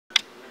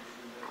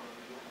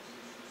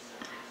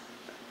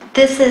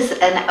This is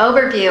an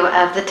overview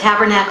of the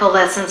Tabernacle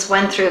lessons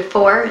 1 through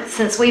 4.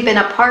 Since we've been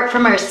apart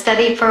from our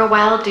study for a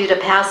while due to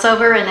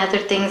Passover and other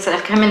things that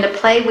have come into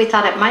play, we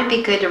thought it might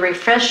be good to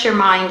refresh your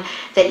mind,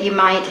 that you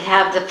might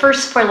have the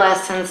first 4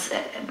 lessons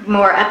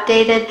more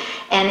updated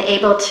and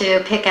able to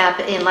pick up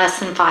in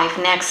lesson 5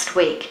 next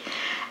week.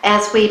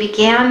 As we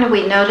began,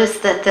 we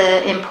noticed that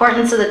the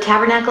importance of the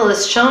tabernacle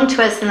is shown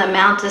to us in the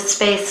amount of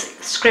space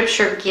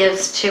Scripture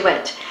gives to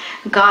it.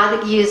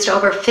 God used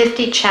over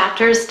 50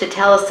 chapters to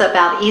tell us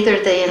about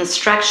either the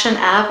instruction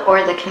of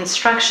or the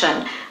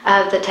construction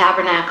of the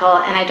tabernacle,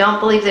 and I don't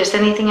believe there's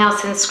anything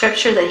else in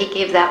Scripture that he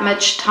gave that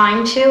much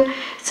time to,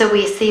 so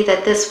we see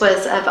that this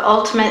was of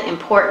ultimate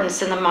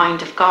importance in the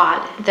mind of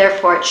God.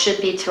 Therefore, it should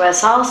be to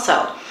us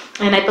also.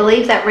 And I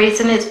believe that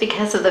reason is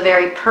because of the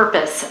very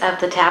purpose of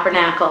the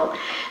tabernacle.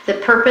 The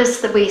purpose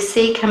that we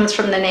see comes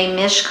from the name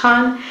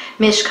Mishkan.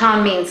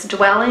 Mishkan means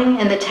dwelling,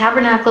 and the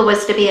tabernacle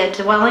was to be a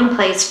dwelling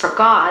place for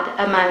God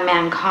among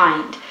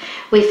mankind.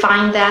 We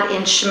find that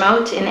in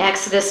Shemot in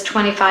Exodus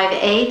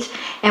 25:8,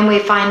 and we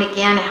find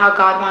again how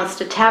God wants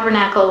to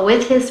tabernacle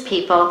with his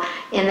people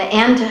in the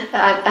end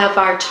of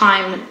our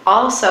time,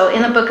 also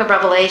in the book of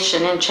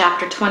Revelation in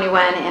chapter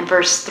 21 and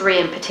verse 3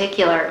 in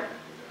particular.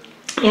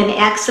 In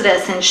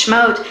Exodus and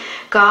Shemot,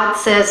 God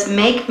says,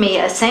 "Make me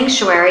a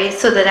sanctuary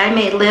so that I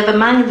may live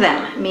among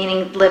them,"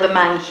 meaning live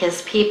among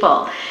his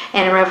people.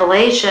 And in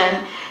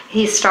Revelation,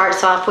 he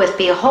starts off with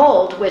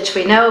 "Behold," which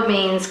we know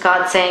means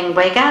God saying,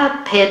 "Wake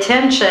up, pay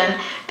attention.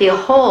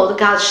 Behold,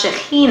 God's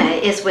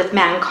Shekhinah is with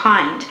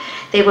mankind.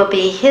 They will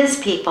be his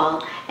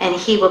people, and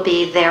he will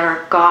be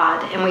their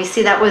God." And we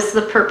see that was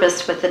the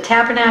purpose with the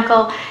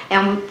tabernacle,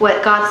 and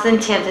what God's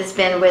intent has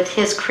been with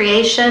his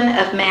creation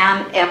of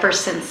man ever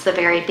since the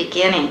very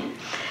beginning.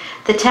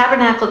 The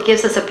tabernacle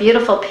gives us a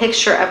beautiful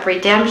picture of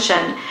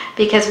redemption,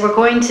 because we're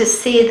going to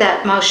see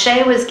that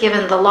Moshe was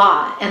given the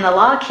law, and the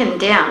law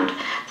condemned.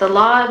 The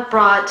law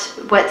brought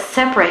what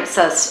separates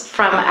us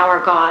from our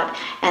God,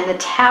 and the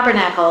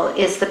tabernacle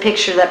is the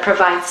picture that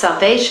provides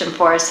salvation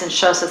for us and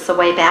shows us the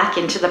way back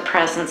into the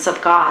presence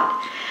of God.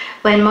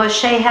 When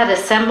Moshe had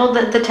assembled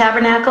the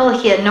tabernacle,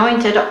 he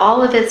anointed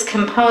all of its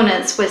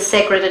components with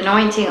sacred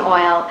anointing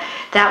oil.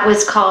 That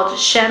was called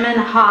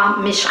Shemen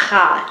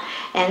HaMishcha.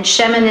 And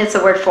Shemen is the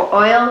word for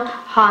oil.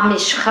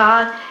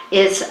 HaMishcha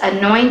is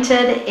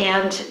anointed,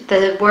 and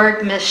the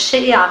word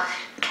Mashiach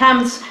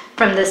comes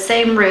from the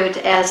same root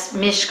as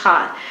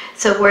Mishka.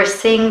 So we're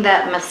seeing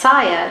that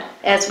Messiah,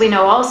 as we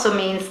know, also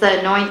means the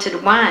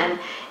anointed one.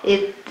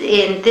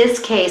 In this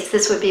case,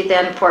 this would be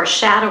then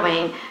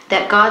foreshadowing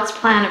that God's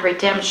plan of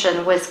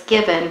redemption was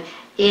given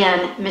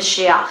in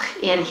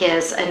Mashiach, in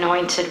his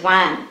anointed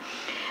one.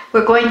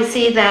 We're going to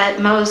see that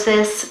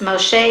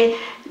Moshe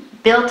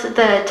built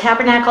the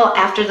tabernacle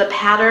after the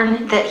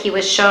pattern that he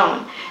was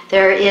shown.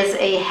 There is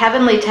a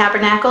heavenly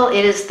tabernacle.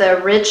 It is the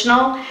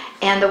original,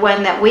 and the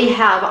one that we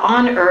have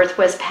on earth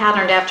was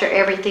patterned after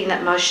everything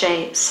that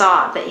Moshe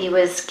saw, that he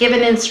was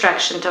given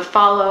instruction to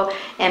follow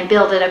and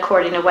build it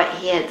according to what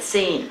he had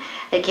seen.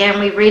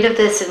 Again, we read of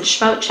this in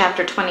Shemot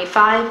chapter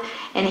 25,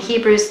 and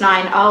Hebrews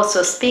 9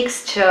 also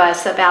speaks to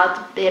us about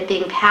it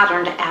being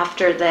patterned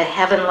after the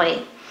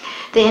heavenly.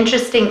 The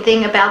interesting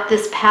thing about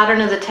this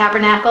pattern of the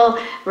tabernacle,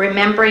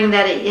 remembering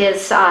that it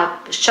is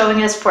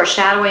showing us,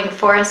 foreshadowing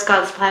for us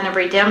God's plan of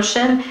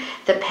redemption,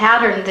 the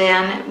pattern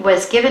then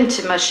was given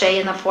to Moshe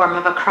in the form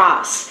of a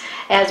cross.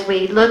 As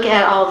we look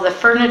at all the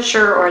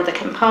furniture or the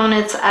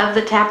components of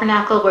the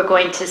tabernacle, we're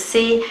going to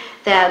see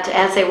that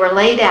as they were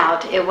laid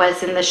out, it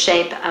was in the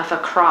shape of a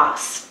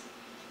cross.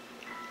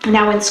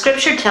 Now, when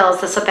Scripture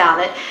tells us about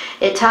it,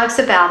 it talks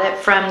about it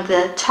from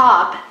the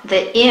top,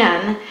 the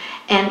in,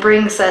 and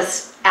brings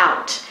us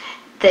out.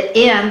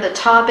 The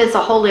top is the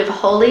Holy of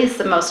Holies,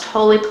 the most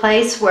holy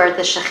place where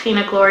the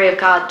Shekhinah glory of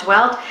God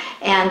dwelt,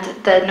 and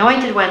the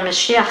anointed one,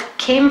 Mashiach,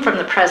 came from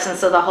the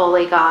presence of the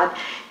Holy God,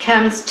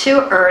 comes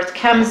to earth,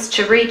 comes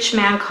to reach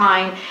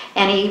mankind,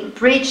 and he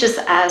reaches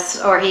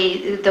us, or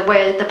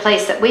the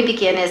place that we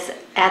begin is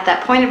at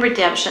that point of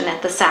redemption,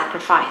 at the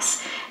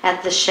sacrifice,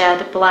 at the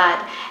shed blood.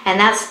 And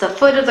that's the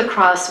foot of the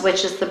cross,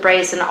 which is the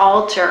brazen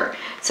altar.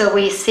 So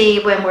we see,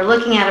 when we're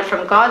looking at it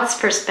from God's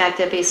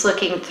perspective, he's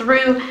looking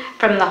through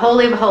from the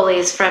Holy of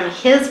Holies, from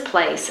his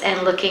place,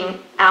 and looking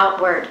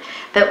outward.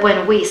 But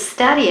when we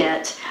study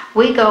it,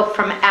 we go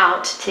from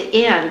out to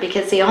in,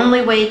 because the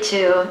only way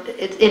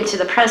into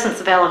the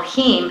presence of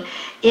Elohim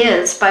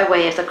is by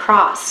way of the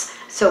cross.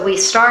 So we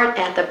start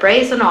at the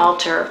brazen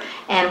altar,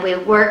 and we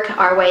work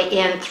our way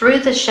in through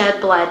the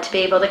shed blood to be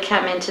able to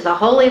come into the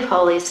Holy of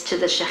Holies, to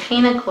the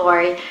Shekhinah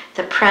glory,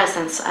 the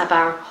presence of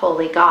our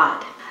holy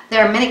God.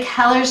 There are many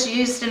colors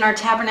used in our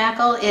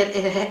tabernacle. It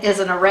is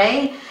an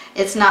array.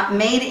 It's not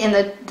made in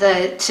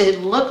to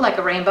look like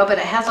a rainbow, but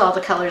it has all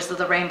the colors of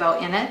the rainbow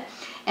in it.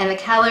 And the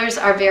colors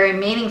are very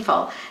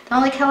meaningful. The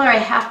only color I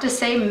have to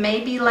say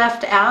may be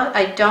left out.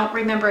 I don't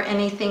remember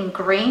anything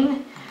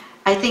green.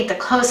 I think the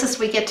closest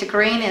we get to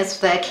green is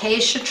the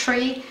acacia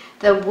tree.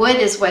 The wood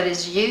is what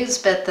is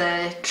used, but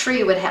the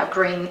tree would have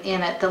green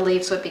in it. The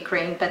leaves would be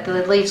green, but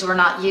the leaves were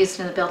not used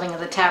in the building of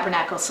the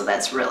tabernacle, so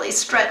that's really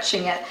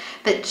stretching it.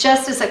 But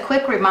just as a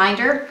quick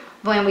reminder,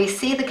 when we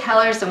see the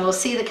colors, and we'll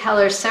see the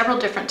colors several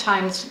different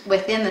times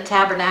within the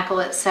tabernacle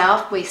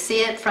itself, we see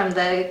it from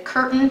the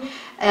curtain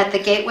at the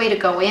gateway to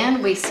go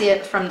in. We see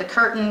it from the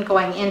curtain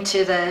going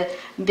into the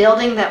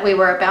building that we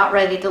were about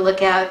ready to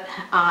look at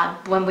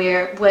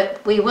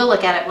we will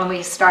look at it when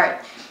we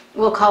start.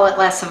 We'll call it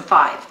lesson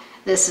 5.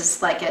 This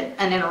is like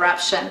an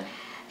interruption.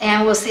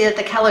 And we'll see that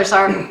the colors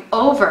are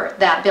over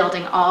that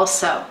building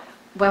also.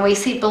 When we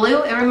see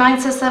blue, it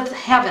reminds us of the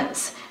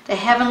heavens, the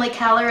heavenly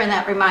color, and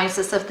that reminds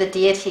us of the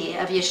deity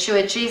of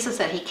Yeshua Jesus,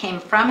 that he came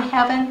from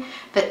heaven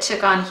but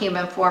took on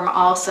human form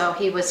also.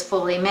 He was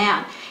fully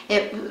man.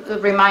 It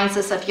reminds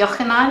us of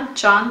Yochanan,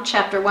 John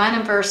chapter 1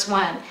 and verse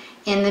 1.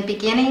 In the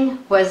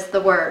beginning was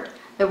the Word.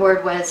 The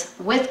Word was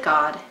with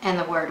God, and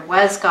the Word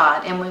was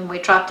God. And when we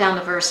drop down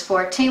to verse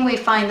 14, we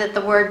find that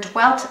the Word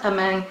dwelt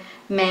among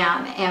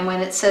man. And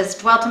when it says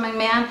dwelt among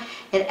man,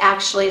 it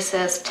actually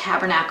says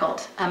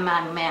tabernacled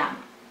among man.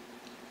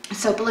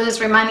 So blue is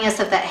reminding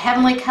us of that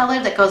heavenly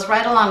color that goes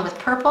right along with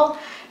purple.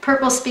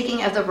 Purple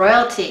speaking of the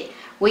royalty.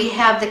 We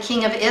have the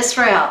King of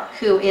Israel,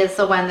 who is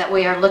the one that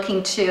we are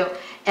looking to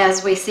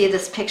as we see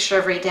this picture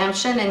of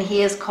redemption, and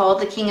he is called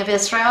the King of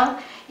Israel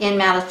in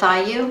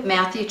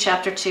Matthew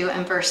chapter 2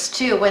 and verse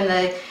 2, when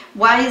the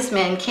wise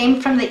men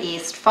came from the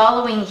east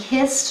following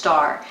his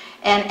star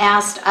and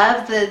asked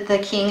of the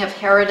king of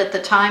Herod at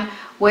the time,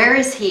 where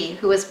is he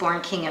who was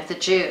born King of the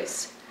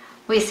Jews?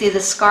 We see the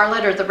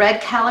scarlet or the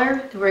red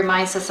color. It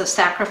reminds us of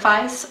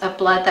sacrifice, of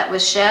blood that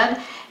was shed,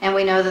 and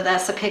we know that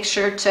that's a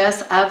picture to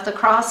us of the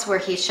cross where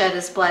he shed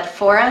his blood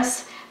for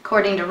us.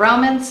 According to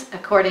Romans,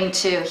 according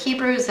to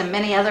Hebrews and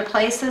many other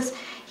places,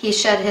 he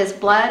shed his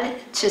blood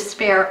to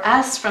spare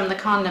us from the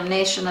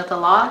condemnation of the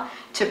law,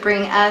 to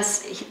bring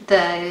us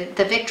the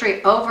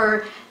victory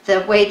over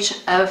the wage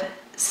of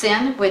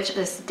sin, which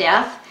is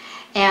death.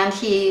 And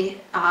he,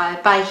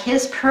 by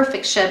his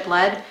perfect shed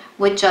blood,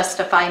 would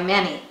justify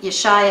many.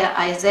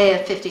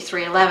 Isaiah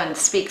 53:11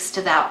 speaks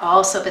to that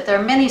also, but there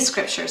are many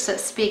scriptures that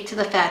speak to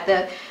the fact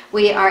that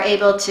we are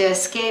able to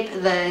escape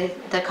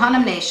the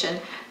condemnation,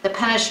 the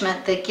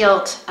punishment, the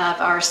guilt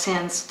of our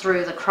sins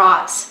through the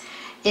cross.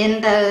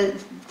 In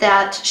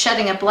that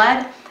shedding of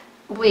blood,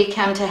 we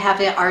come to have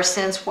our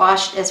sins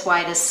washed as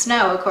white as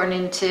snow,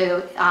 according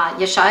to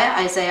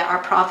Isaiah, our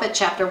prophet,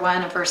 chapter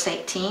 1 and verse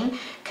 18.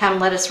 Come,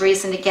 let us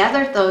reason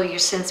together. Though your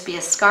sins be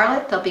as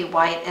scarlet, they'll be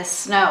white as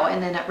snow.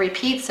 And then it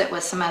repeats it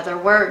with some other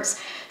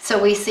words.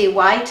 So we see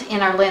white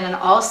in our linen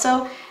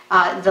also,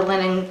 the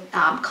linen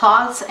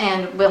cloths,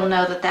 and we'll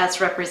know that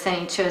that's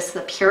representing to us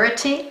the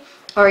purity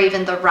or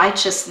even the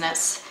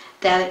righteousness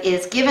that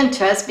is given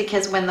to us,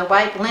 because when the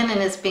white linen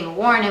is being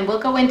worn, and we'll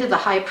go into the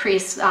high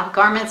priest's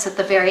garments at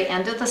the very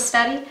end of the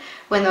study,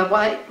 when the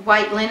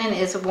white linen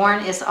is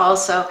worn is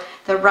also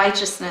the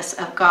righteousness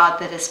of God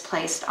that is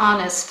placed on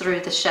us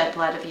through the shed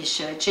blood of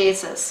Yeshua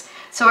Jesus.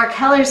 So our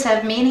colors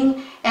have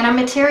meaning and our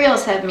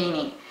materials have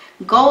meaning.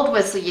 Gold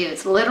was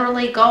used,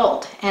 literally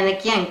gold. And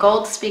again,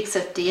 gold speaks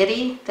of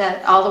deity,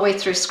 that all the way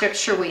through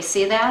scripture we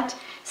see that.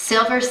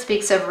 Silver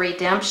speaks of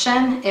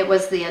redemption. It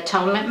was the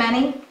atonement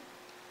money.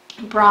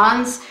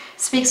 Bronze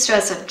speaks to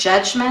us of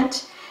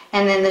judgment,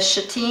 and then the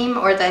shittim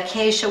or the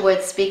acacia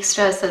wood speaks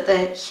to us of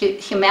the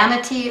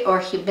humanity or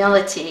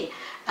humility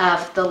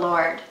of the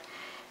Lord.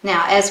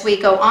 Now, as we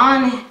go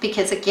on,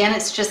 because again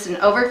it's just an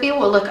overview,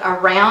 we'll look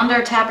around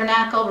our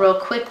tabernacle real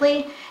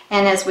quickly,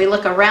 and as we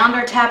look around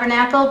our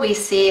tabernacle, we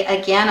see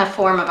again a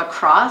form of a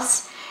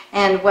cross,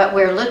 and what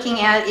we're looking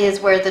at is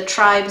where the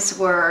tribes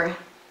were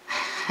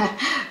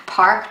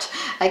parked.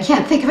 I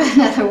can't think of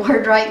another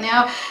word right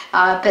now,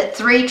 but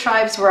 3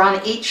 tribes were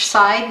on each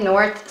side,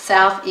 north,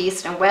 south,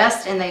 east, and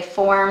west, and they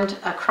formed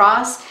a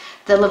cross.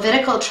 The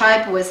Levitical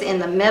tribe was in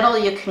the middle.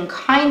 You can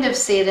kind of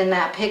see it in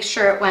that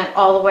picture. It went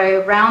all the way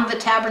around the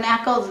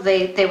tabernacle.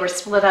 They were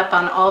split up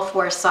on all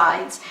 4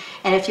 sides.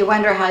 And if you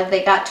wonder how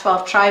they got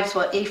 12 tribes,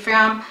 well,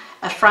 Ephraim,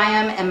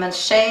 and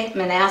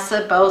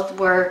Manasseh both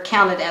were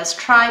counted as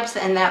tribes,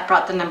 and that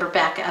brought the number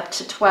back up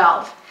to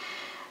 12.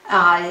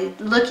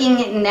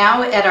 Looking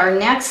now at our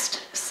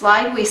next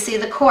slide, we see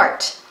the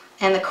court.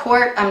 And the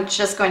court, I'm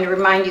just going to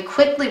remind you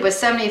quickly, was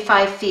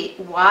 75 feet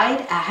wide,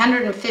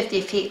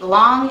 150 feet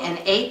long, and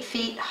 8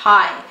 feet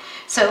high.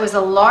 So it was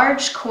a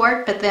large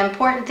court, but the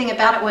important thing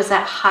about it was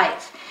that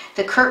height.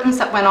 The curtains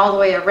that went all the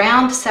way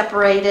around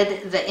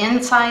separated the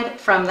inside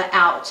from the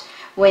out.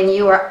 When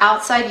you were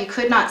outside, you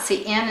could not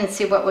see in and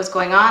see what was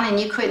going on, and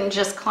you couldn't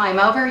just climb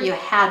over. You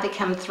had to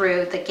come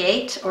through the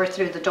gate or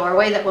through the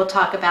doorway that we'll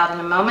talk about in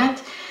a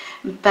moment.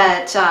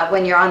 But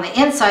when you're on the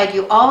inside,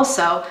 you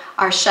also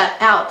are shut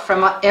out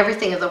from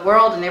everything of the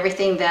world and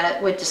everything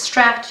that would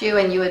distract you,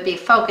 and you would be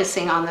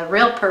focusing on the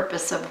real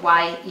purpose of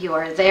why you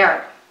are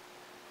there.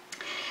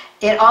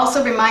 It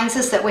also reminds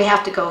us that we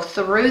have to go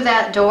through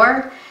that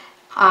door.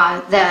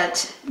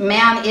 that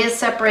man is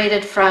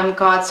separated from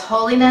God's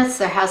holiness.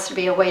 There has to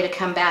be a way to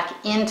come back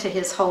into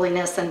his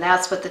holiness, and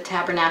that's what the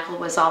tabernacle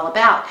was all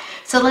about.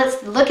 So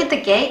let's look at the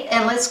gate,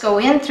 and let's go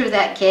in through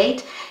that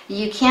gate.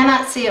 You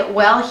cannot see it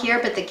well here,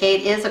 but the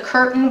gate is a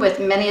curtain with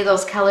many of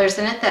those colors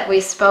in it that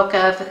we spoke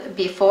of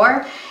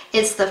before.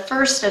 It's the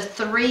first of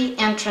 3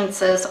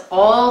 entrances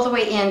all the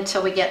way in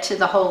till we get to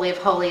the Holy of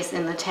Holies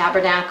in the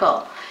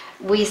tabernacle.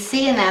 We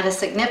see in that a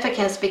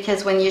significance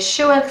because when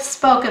Yeshua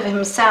spoke of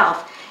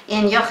himself,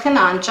 in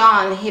Yochanan,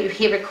 John,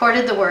 he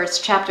recorded the words,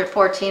 chapter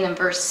 14 and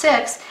verse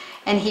 6,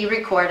 and he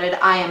recorded,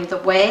 I am the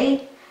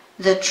way,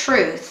 the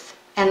truth,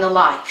 and the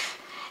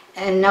life.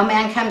 And no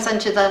man comes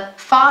unto the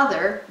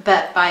Father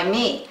but by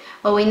me.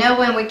 Well, we know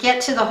when we get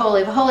to the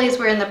Holy of Holies,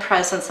 we're in the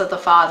presence of the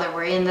Father.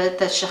 We're in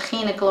the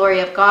Shekinah glory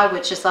of God,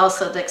 which is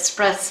also the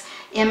express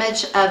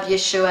image of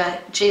Yeshua,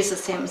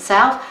 Jesus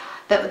himself.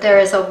 But there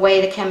is a way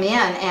to come in,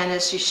 and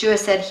as Yeshua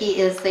said, he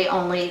is the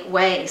only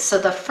way. So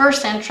the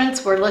first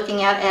entrance we're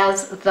looking at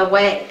as the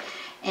way,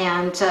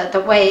 and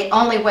the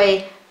only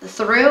way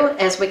through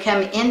as we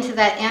come into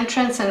that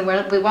entrance, and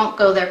we won't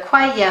go there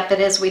quite yet,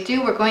 but as we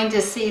do, we're going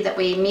to see that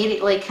we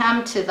immediately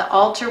come to the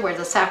altar where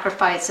the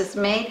sacrifice is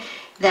made.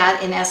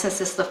 That in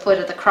essence is the foot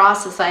of the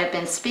cross, as I have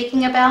been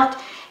speaking about,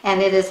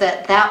 and it is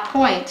at that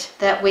point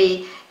that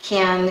we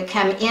can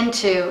come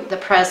into the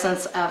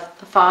presence of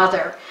the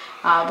Father.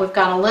 We've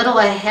gone a little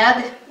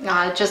ahead.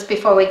 Just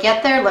before we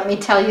get there, let me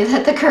tell you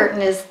that the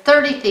curtain is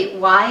 30 feet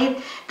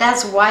wide.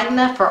 That's wide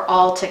enough for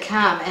all to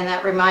come. And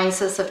that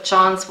reminds us of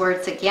John's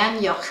words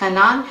again,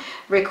 Yochanan,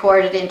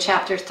 recorded in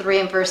chapter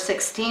 3 and verse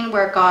 16,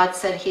 where God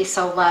said he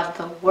so loved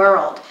the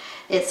world.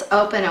 It's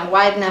open and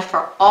wide enough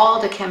for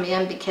all to come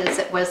in because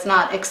it was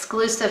not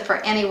exclusive for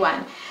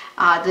anyone.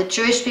 The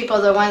Jewish people,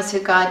 the ones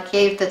who God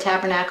gave the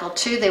tabernacle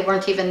to, they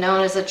weren't even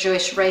known as a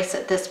Jewish race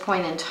at this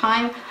point in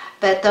time.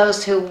 But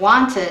those who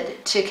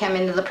wanted to come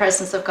into the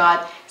presence of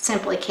God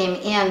simply came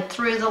in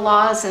through the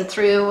laws and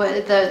through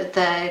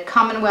the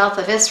Commonwealth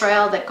of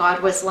Israel that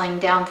God was laying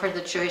down for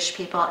the Jewish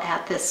people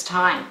at this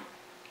time.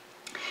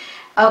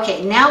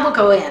 Okay, now we'll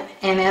go in.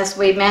 And as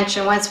we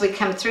mentioned, once we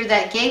come through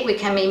that gate, we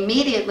come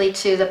immediately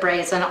to the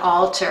brazen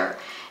altar.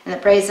 And the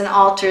brazen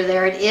altar,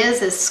 there it is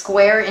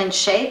square in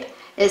shape.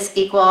 It's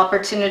equal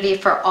opportunity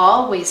for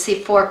all. We see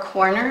 4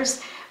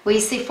 corners. We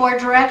see 4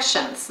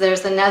 directions.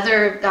 There's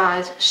another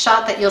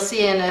shot that you'll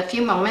see in a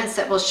few moments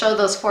that will show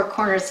those 4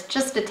 corners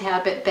just a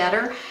tad bit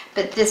better,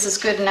 but this is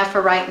good enough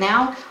for right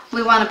now.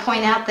 We want to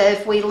point out that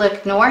if we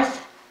look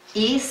north,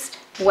 east,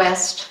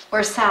 west,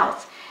 or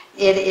south,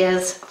 it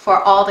is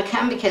for all to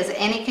come because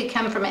any could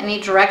come from any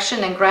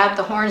direction and grab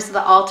the horns of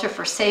the altar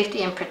for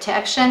safety and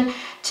protection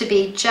to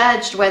be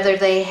judged whether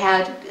they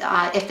had,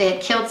 if they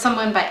had killed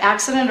someone by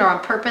accident or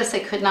on purpose,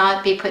 they could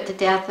not be put to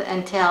death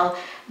until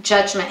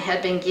judgment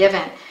had been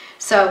given.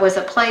 So it was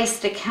a place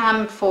to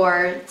come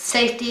for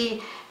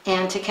safety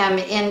and to come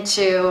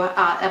into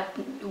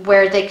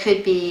where they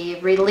could be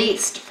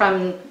released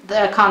from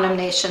the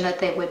condemnation that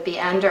they would be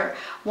under.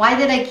 Why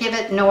did I give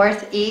it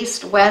north,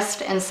 east,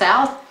 west, and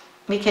south?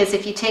 Because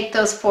if you take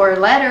those 4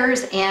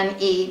 letters,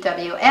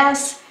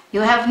 N-E-W-S, you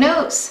have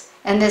news.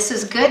 And this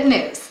is good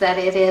news, that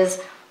it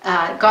is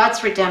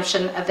God's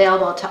redemption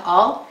available to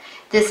all.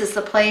 This is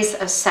the place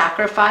of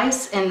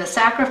sacrifice, and the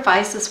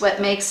sacrifice is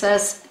what makes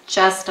us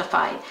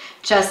justified.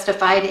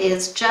 Justified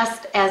is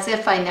just as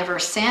if I never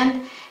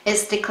sinned.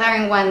 It's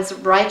declaring one's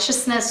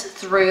righteousness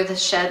through the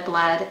shed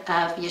blood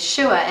of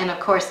Yeshua. And of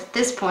course, at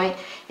this point,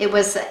 it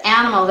was the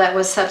animal that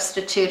was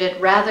substituted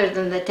rather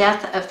than the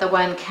death of the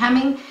one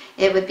coming.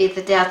 It would be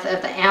the death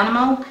of the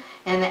animal,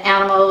 and the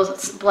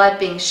animal's blood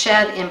being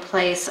shed in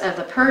place of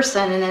the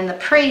person. And then the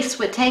priest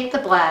would take the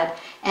blood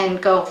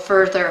and go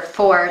further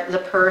for the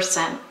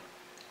person.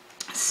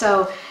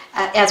 So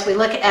as we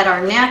look at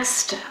our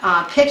next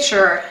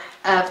picture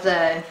of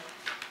the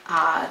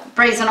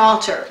brazen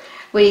altar,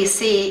 we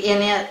see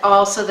in it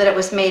also that it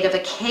was made of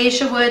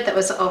acacia wood that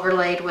was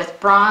overlaid with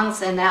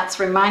bronze, and that's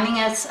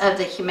reminding us of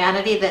the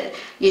humanity that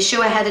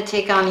Yeshua had to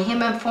take on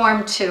human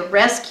form to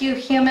rescue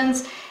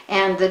humans,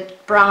 and the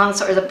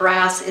bronze or the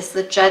brass is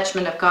the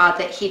judgment of God,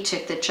 that he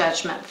took the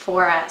judgment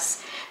for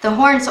us. The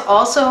horns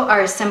also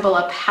are a symbol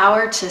of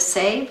power to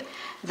save,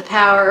 the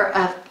power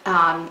of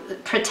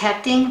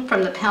protecting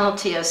from the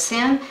penalty of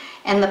sin,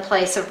 and the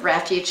place of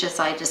refuge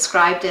as I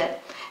described it.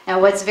 Now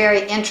what's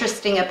very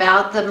interesting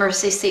about the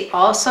mercy seat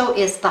also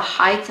is the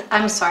height.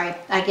 I'm sorry,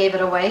 I gave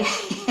it away.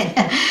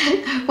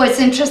 What's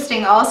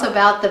interesting also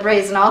about the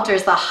brazen altar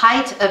is the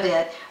height of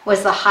it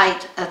was the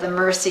height of the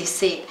mercy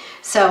seat.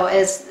 So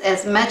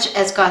as much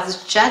as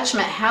God's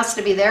judgment has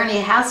to be there, and he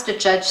has to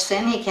judge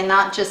sin, he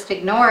cannot just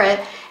ignore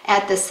it.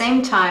 At the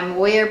same time,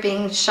 we're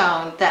being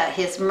shown that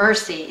his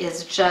mercy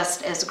is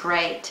just as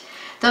great.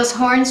 Those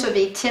horns would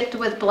be tipped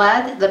with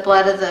blood, the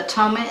blood of the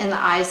atonement in the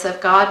eyes of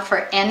God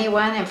for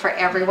anyone and for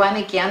everyone,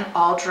 again,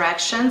 all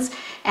directions.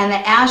 And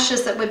the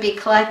ashes that would be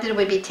collected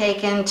would be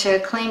taken to a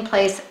clean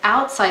place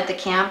outside the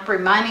camp,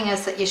 reminding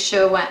us that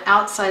Yeshua went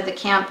outside the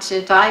camp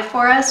to die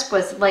for us,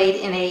 was laid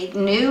in a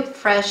new,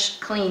 fresh,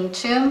 clean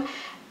tomb,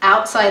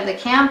 outside the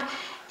camp.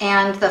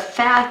 And the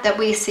fact that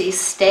we see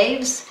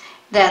staves,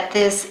 that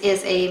this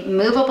is a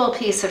movable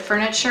piece of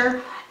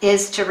furniture,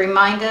 is to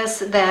remind us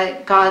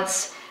that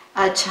God's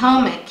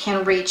atonement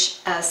can reach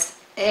us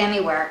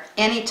anywhere,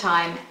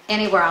 anytime,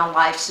 anywhere on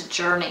life's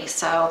journey.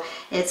 So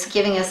it's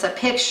giving us a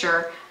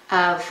picture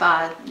of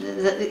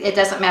it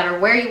doesn't matter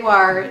where you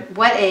are,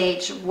 what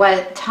age,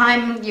 what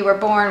time you were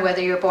born,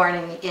 whether you were born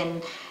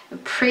in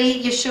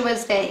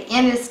pre-Yeshua's day,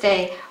 in his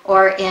day,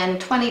 or in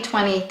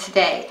 2020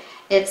 today.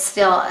 It's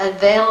still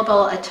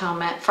available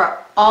atonement for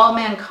all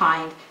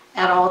mankind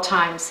at all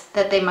times,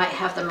 that they might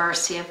have the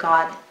mercy of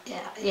God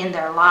in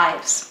their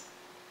lives.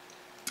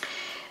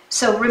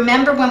 So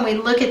remember, when we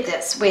look at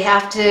this, we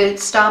have to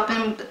stop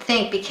and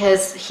think,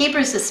 because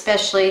Hebrews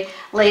especially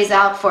lays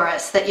out for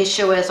us that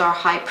Yeshua is our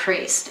high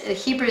priest.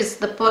 Hebrews,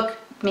 the book,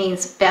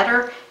 means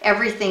better.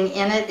 Everything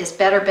in it is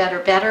better, better,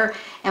 better.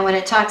 And when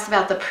it talks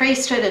about the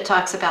priesthood, it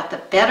talks about the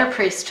better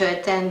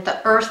priesthood than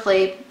the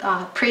earthly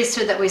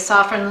priesthood that we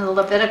saw from the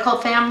Levitical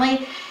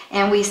family.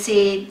 And we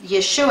see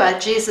Yeshua,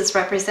 Jesus,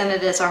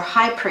 represented as our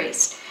high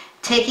priest,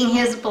 taking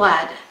his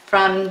blood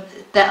from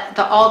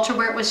the altar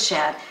where it was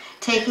shed,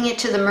 taking it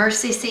to the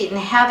mercy seat in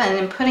heaven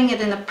and putting it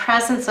in the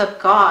presence of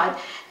God,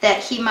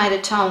 that he might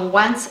atone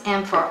once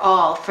and for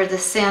all for the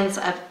sins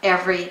of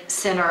every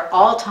sinner,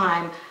 all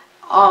time,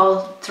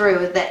 all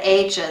through the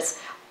ages,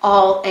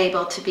 all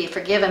able to be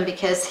forgiven,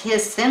 because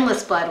his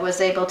sinless blood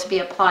was able to be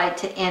applied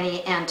to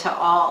any and to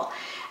all.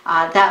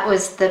 That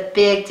was the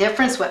big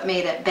difference. What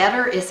made it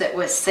better is it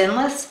was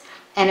sinless,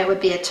 and it would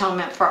be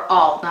atonement for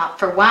all, not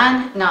for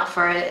one, not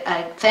for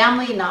a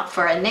family, not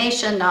for a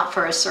nation, not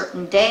for a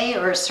certain day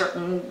or a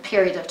certain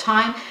period of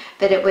time,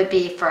 but it would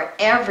be for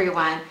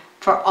everyone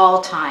for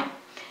all time.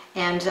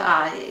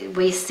 And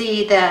we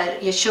see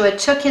that Yeshua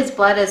took his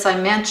blood, as I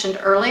mentioned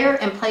earlier,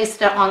 and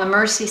placed it on the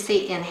mercy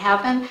seat in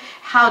heaven.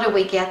 How do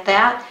we get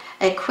that?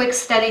 A quick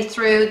study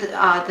through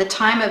the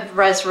time of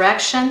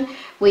resurrection.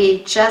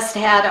 We just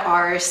had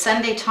our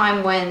Sunday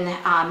time when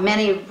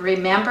many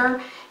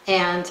remember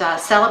and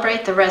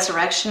celebrate the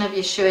resurrection of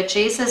Yeshua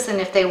Jesus.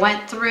 And if they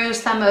went through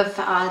some of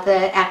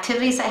the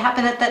activities that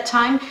happened at that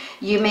time,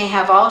 you may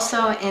have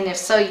also, and if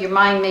so, your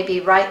mind may be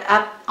right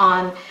up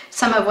on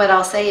some of what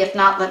I'll say. If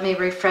not, let me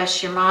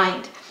refresh your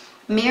mind.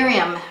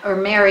 Miriam, or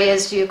Mary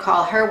as you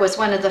call her, was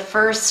one of the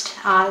first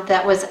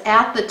that was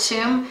at the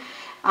tomb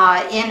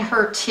in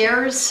her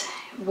tears,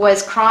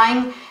 was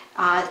crying,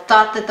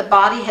 thought that the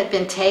body had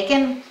been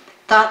taken,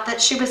 thought that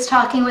she was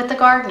talking with the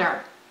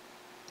gardener,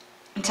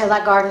 until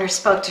that gardener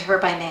spoke to her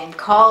by name,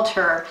 called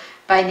her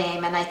by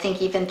name, and I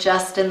think even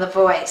just in the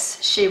voice,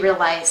 she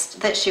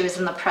realized that she was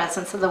in the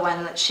presence of the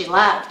one that she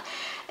loved.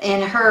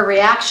 In her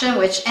reaction,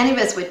 which any of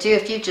us would do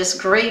if you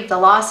just grieved the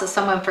loss of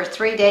someone for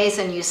 3 days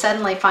and you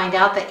suddenly find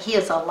out that he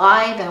is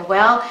alive and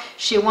well,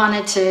 she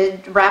wanted to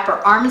wrap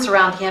her arms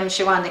around him.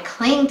 She wanted to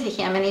cling to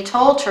him, and he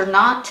told her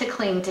not to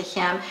cling to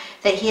him,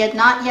 that he had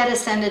not yet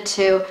ascended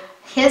to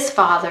his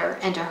Father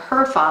and to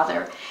her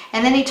Father.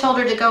 And then he told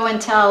her to go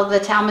and tell the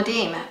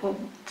Talmudim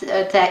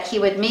that he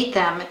would meet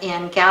them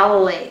in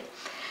Galilee.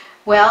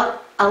 Well,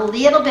 a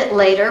little bit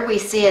later, we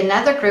see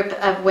another group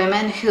of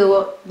women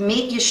who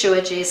meet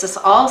Yeshua Jesus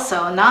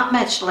also, not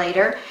much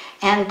later,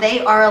 and they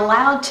are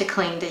allowed to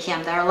cling to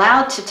him. They're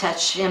allowed to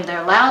touch him.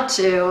 They're allowed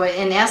to,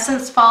 in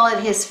essence, fall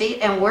at his feet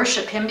and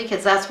worship him,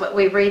 because that's what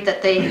we read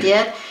that they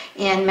did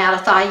in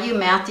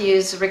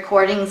Matthew's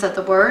recordings of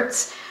the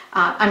words.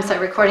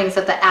 Recordings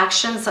of the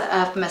actions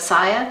of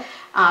Messiah.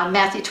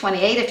 Matthew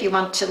 28, if you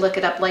want to look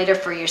it up later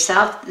for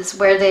yourself, is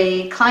where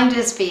they climbed to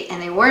his feet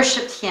and they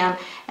worshiped him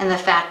and the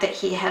fact that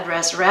he had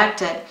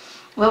resurrected.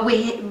 Well,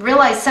 we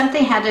realize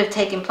something had to have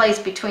taken place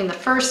between the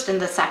first and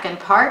the second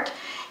part.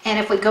 And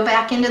if we go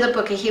back into the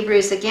book of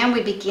Hebrews again,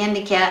 we begin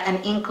to get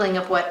an inkling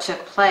of what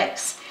took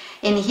place.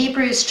 In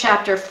Hebrews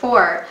chapter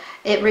 4,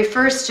 it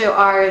refers to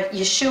our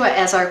Yeshua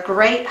as our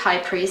great high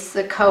priest,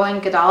 the Kohen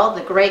Gadol,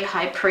 the great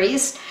high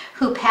priest,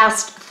 who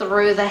passed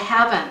through the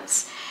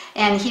heavens.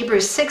 And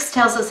Hebrews 6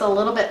 tells us a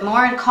little bit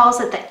more and calls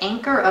it the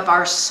anchor of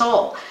our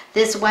soul,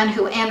 this one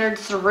who entered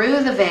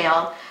through the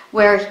veil,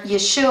 where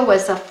Yeshua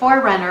was a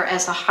forerunner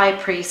as a high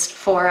priest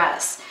for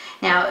us.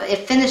 Now,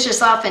 it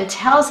finishes off and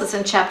tells us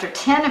in chapter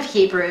 10 of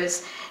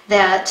Hebrews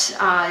that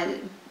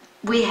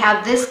we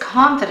have this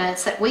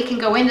confidence that we can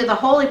go into the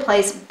holy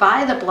place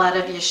by the blood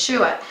of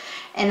Yeshua,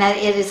 and that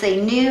it is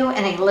a new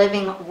and a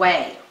living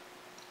way.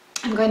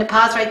 I'm going to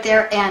pause right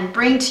there and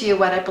bring to you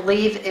what I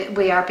believe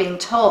we are being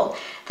told,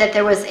 that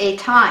there was a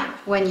time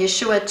when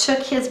Yeshua took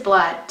his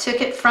blood,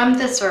 took it from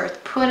this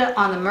earth, put it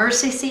on the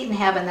mercy seat in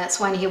heaven. That's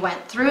when he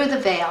went through the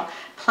veil,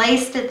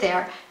 placed it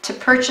there to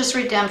purchase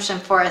redemption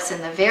for us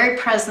in the very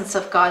presence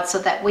of God, so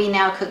that we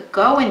now could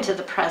go into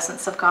the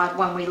presence of God.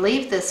 When we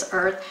leave this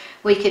earth,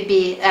 we could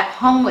be at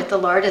home with the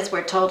Lord, as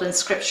we're told in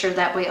Scripture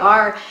that we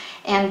are.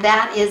 And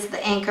that is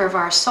the anchor of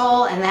our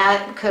soul, and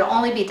that could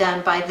only be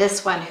done by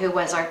this one who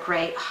was our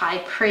great high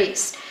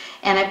priest.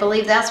 And I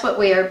believe that's what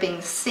we are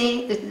being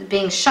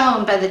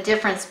shown by the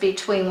difference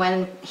between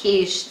when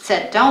he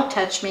said, don't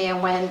touch me,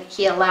 and when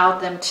he allowed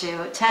them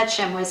to touch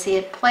him, was he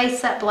had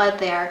placed that blood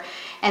there,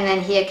 and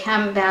then he had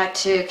come back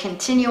to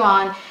continue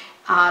on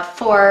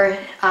for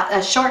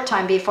a short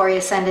time before he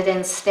ascended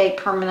and stayed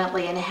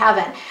permanently in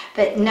heaven.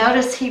 But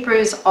notice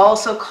Hebrews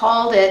also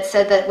called it,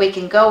 said that we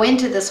can go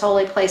into this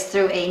holy place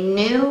through a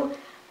new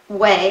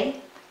way,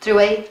 through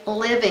a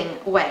living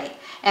way.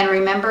 And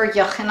remember,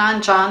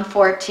 Yochanan, John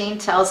 14,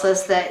 tells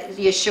us that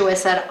Yeshua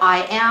said,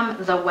 I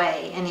am the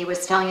way. And he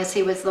was telling us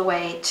he was the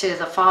way to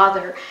the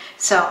Father.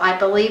 So I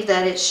believe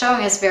that it's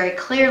showing us very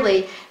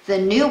clearly the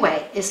new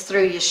way is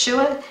through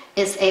Yeshua.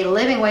 It's a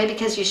living way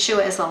because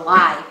Yeshua is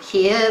alive.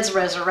 He is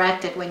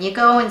resurrected. When you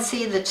go and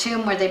see the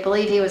tomb where they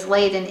believe he was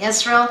laid in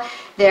Israel,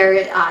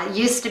 there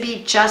used to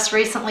be, just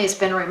recently it's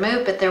been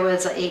removed, but there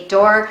was a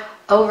door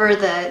over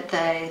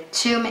the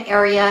tomb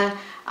area.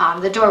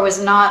 The door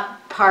was not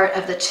part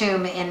of the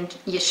tomb in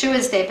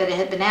Yeshua's day, but it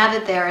had been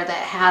added there that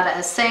had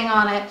a saying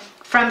on it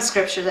from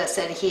Scripture that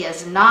said, he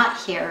is not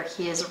here,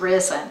 he is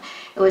risen.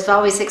 It was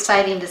always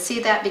exciting to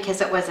see that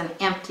because it was an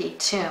empty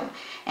tomb.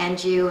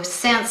 And you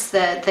sense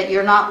that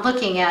you're not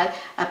looking at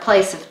a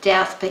place of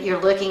death, but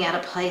you're looking at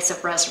a place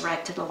of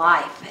resurrected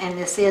life. And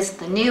this is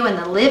the new and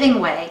the living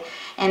way,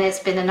 and it's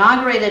been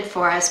inaugurated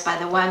for us by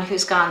the one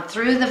who's gone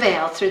through the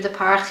veil, through the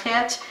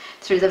parachet,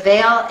 through the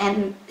veil,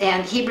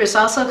 and Hebrews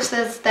also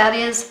says that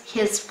is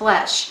his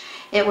flesh.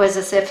 It was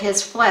as if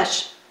his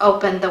flesh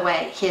opened the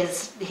way,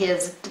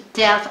 his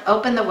death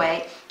opened the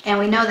way, and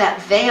we know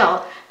that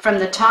veil from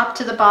the top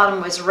to the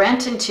bottom was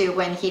rent in two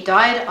when he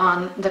died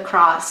on the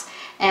cross,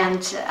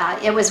 and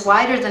it was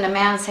wider than a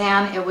man's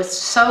hand. It was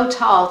so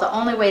tall, the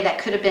only way that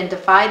could have been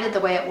divided the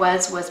way it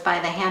was by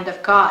the hand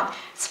of God,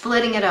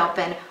 splitting it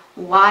open.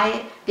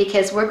 Why?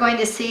 Because we're going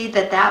to see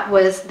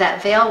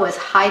that veil was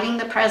hiding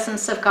the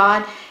presence of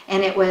God,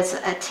 and it was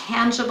a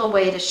tangible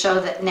way to show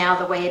that now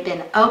the way had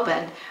been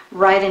opened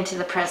right into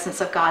the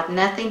presence of God.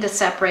 Nothing to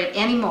separate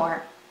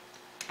anymore.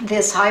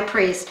 This high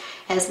priest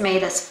has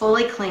made us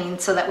fully clean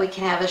so that we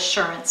can have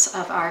assurance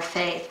of our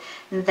faith.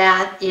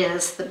 That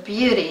is the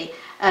beauty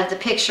of the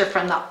picture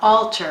from the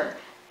altar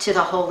to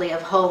the Holy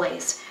of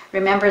Holies.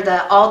 Remember,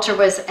 the altar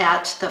was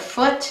at the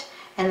foot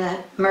and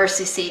the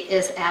mercy seat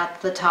is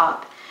at the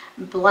top.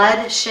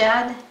 Blood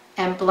shed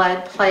and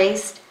blood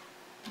placed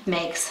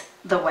makes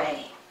the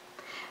way.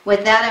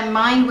 With that in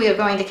mind, we are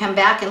going to come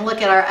back and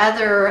look at our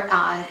other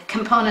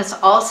components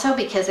also,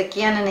 because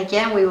again and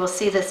again we will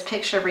see this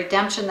picture of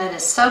redemption that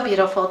is so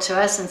beautiful to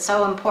us and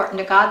so important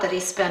to God that he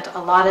spent a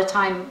lot of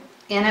time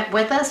in it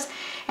with us.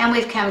 And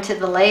we've come to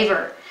the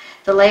laver.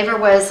 The laver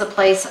was a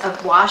place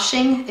of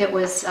washing. It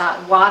was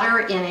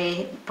water in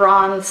a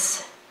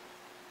bronze,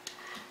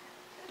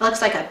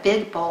 looks like a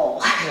big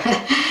bowl.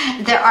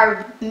 Yeah. There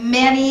are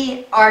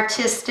many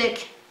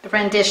artistic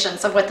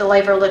renditions of what the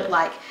laver looked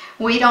like.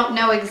 We don't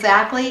know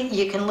exactly.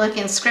 You can look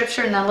in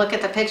Scripture and then look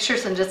at the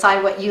pictures and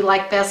decide what you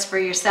like best for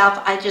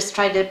yourself. I just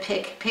tried to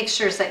pick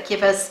pictures that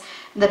give us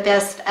the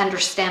best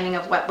understanding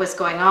of what was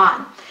going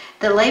on.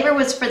 The laver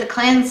was for the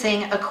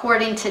cleansing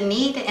according to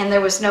need, and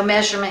there was no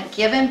measurement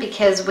given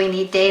because we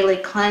need daily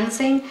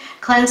cleansing.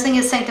 Cleansing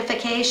is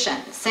sanctification.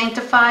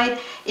 Sanctified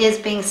is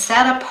being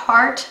set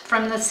apart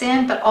from the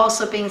sin, but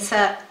also being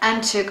set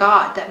unto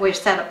God, that we're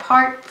set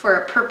apart for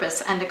a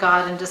purpose unto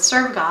God and to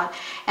serve God.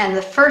 And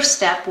the first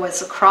step was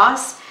the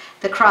cross.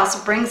 The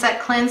cross brings that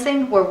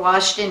cleansing. We're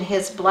washed in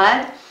his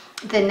blood.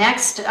 The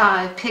next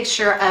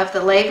picture of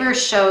the laver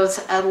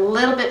shows a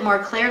little bit more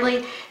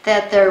clearly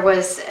that there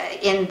was,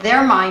 in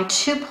their mind,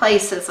 two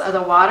places of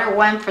the water,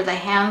 one for the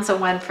hands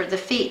and one for the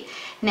feet.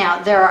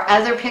 Now, there are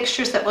other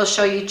pictures that will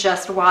show you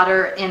just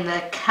water in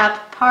the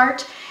cup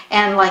part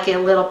and like a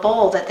little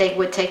bowl that they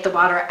would take the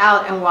water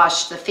out and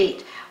wash the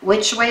feet.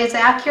 Which way is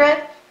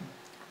accurate?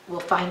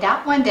 We'll find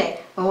out one day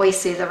when we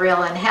see the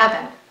real in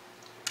heaven.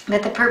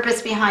 But the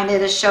purpose behind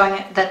it is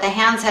showing that the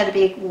hands had to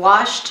be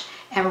washed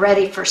and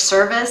ready for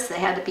service. They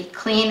had to be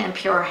clean and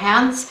pure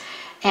hands,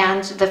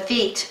 and the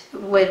feet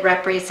would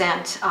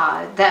represent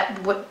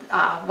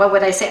what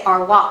would I say,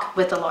 our walk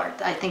with the Lord,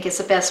 I think is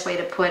the best way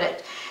to put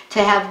it.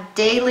 To have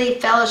daily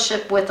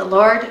fellowship with the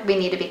Lord, we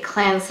need to be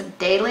cleansed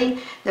daily.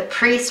 The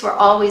priests were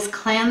always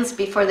cleansed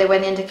before they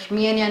went into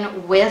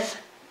communion with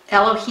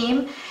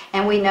Elohim,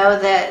 and we know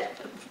that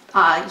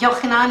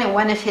Yochanan, in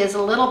one of his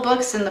little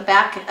books in the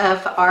back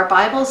of our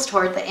Bibles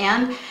toward the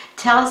end,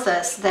 tells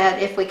us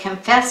that if we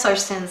confess our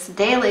sins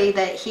daily,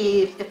 that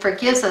he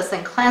forgives us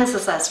and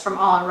cleanses us from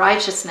all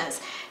unrighteousness.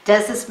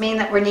 Does this mean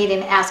that we're needing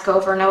to ask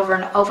over and over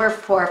and over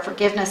for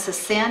forgiveness of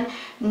sin?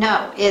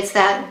 No, it's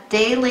that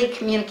daily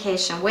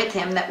communication with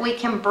him that we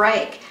can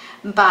break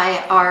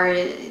by our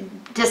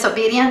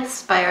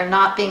disobedience, by our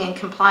not being in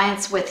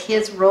compliance with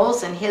his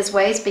rules and his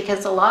ways,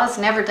 because the law is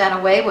never done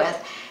away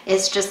with.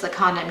 It's just the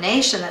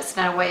condemnation that's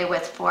done away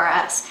with for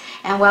us.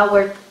 And while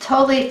we're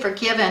totally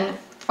forgiven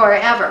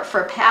forever,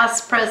 for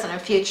past, present,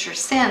 and future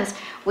sins.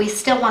 We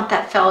still want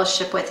that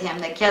fellowship with him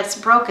that gets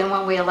broken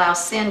when we allow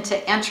sin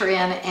to enter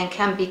in and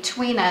come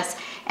between us.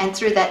 And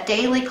through that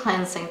daily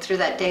cleansing, through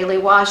that daily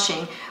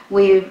washing,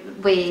 we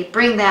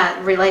bring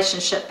that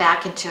relationship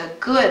back into a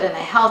good and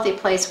a healthy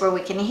place where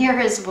we can hear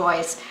his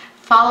voice,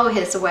 follow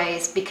his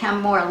ways,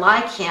 become more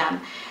like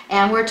him.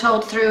 And we're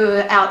told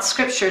throughout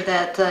Scripture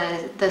that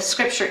the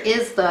Scripture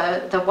is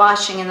the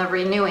washing and the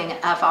renewing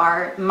of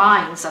our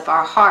minds, of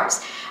our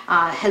hearts.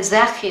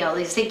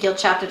 Ezekiel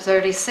chapter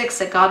 36,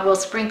 that God will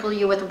sprinkle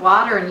you with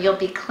water and you'll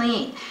be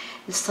clean.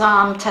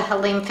 Psalm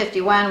Tehillim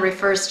 51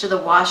 refers to the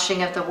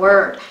washing of the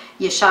Word.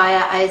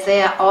 Yeshaya,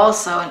 Isaiah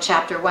also in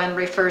chapter 1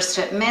 refers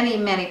to many,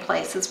 many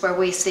places where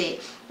we see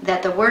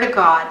that the Word of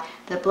God,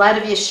 the blood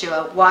of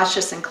Yeshua,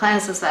 washes and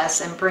cleanses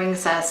us and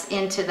brings us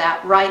into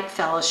that right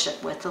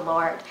fellowship with the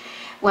Lord.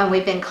 When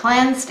we've been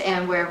cleansed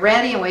and we're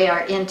ready and we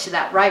are into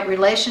that right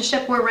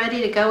relationship, we're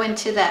ready to go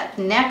into that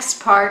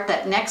next part,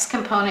 that next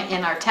component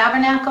in our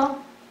tabernacle.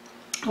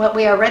 What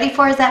we are ready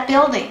for is that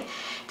building.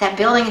 That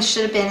building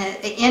should have been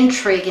an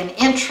intrigue and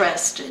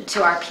interest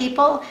to our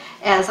people,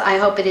 as I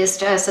hope it is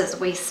to us as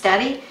we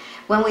study.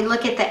 When we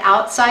look at the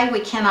outside,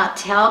 we cannot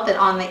tell, but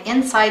on the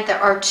inside there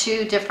are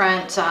two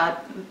different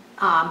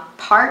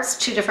parts,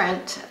 two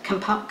different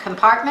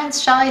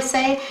compartments, shall I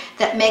say,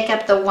 that make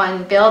up the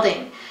one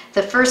building.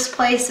 The first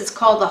place is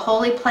called the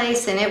Holy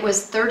Place, and it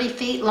was 30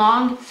 feet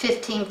long,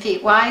 15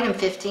 feet wide, and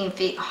 15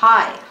 feet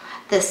high.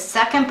 The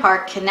second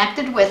part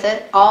connected with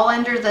it, all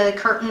under the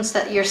curtains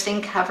that you're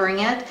seeing covering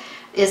it,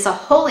 is the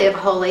Holy of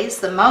Holies,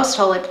 the most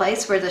holy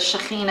place where the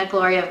Shekinah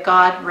glory of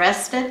God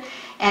rested.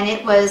 And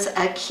it was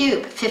a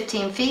cube,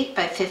 15 feet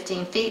by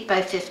 15 feet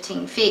by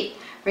 15 feet,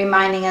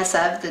 reminding us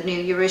of the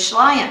New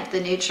Jerusalem,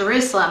 the New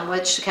Jerusalem,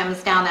 which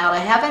comes down out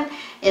of heaven.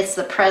 It's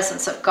the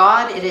presence of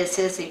God. It is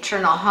his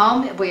eternal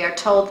home. We are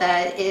told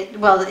that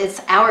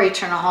it's our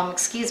eternal home,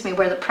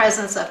 where the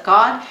presence of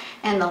God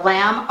and the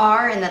Lamb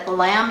are, and that the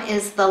Lamb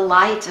is the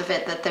light of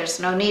it, that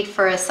there's no need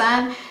for a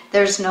sun.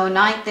 There's no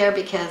night there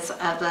because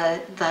of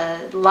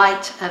the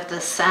light of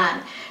the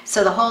sun.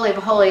 So the Holy of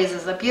Holies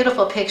is a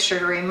beautiful picture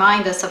to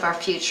remind us of our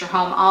future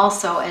home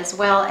also, as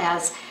well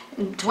as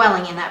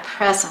dwelling in that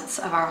presence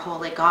of our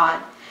holy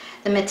God.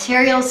 The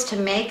materials to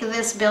make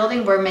this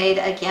building were made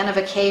again of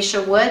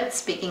acacia wood,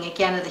 speaking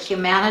again of the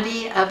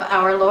humanity of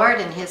our Lord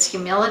and his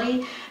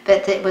humility,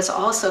 but it was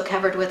also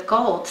covered with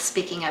gold,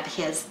 speaking of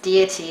his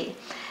deity.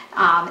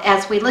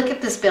 As we look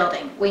at this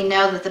building, we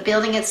know that the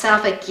building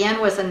itself again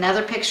was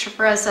another picture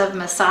for us of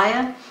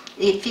Messiah.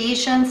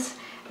 Ephesians,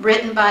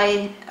 written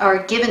by,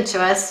 or given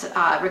to us,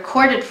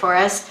 recorded for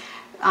us,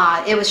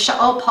 it was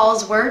Shaul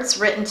Paul's words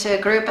written to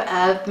a group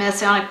of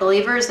Messianic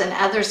believers and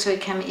others who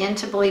had come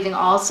into believing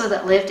also,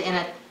 that lived in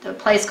a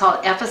place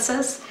called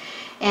Ephesus.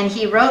 And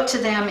he wrote to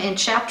them in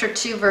chapter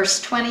 2, verse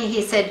 20,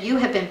 he said, "You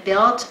have been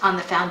built on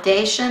the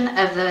foundation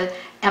of the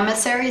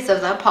emissaries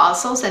of the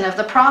apostles and of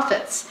the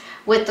prophets,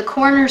 with the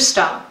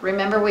cornerstone."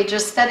 Remember, we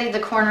just studied the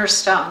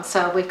cornerstone.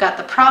 So we've got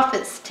the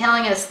prophets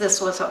telling us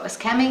this was what was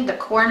coming, the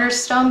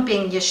cornerstone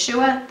being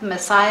Yeshua, the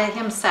Messiah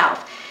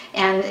himself.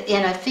 And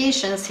in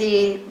Ephesians,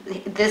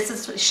 this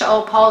is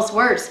Shaul Paul's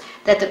words,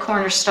 that the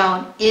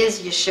cornerstone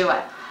is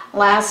Yeshua.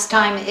 Last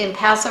time in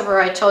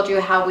Passover, I told you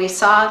how we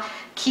saw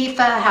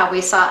Kepha, how we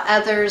saw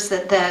others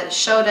that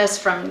showed us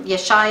from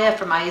Yeshaya,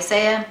 from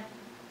Isaiah,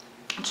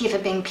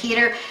 Kepha being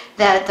Peter,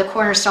 that the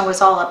cornerstone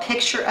was all a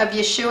picture of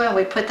Yeshua, and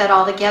we put that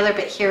all together.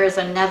 But here is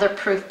another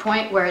proof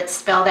point where it's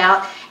spelled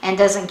out and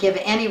doesn't give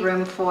any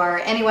room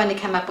for anyone to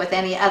come up with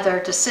any other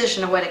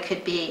decision of what it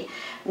could be.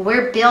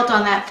 We're built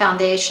on that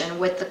foundation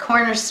with the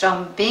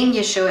cornerstone being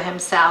Yeshua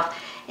himself.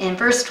 In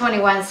verse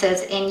 21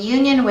 says, "In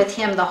union with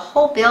him, the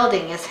whole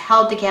building is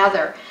held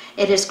together.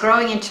 It is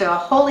growing into a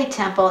holy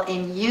temple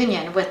in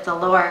union with the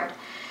Lord."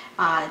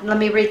 Let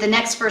me read the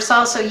next verse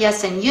also.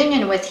 "Yes, in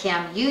union with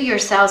him, you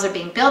yourselves are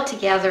being built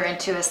together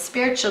into a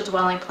spiritual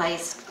dwelling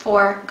place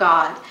for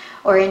God,"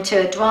 or into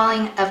a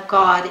dwelling of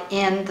God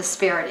in the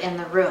Spirit, in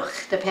the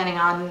Ruach, depending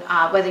on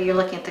whether you're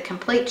looking at the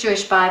complete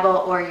Jewish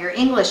Bible or your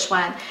English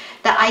one.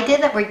 The idea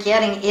that we're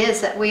getting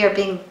is that we are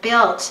being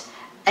built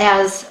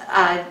as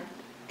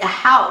a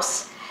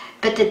house,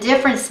 but the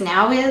difference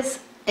now is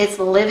it's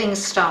living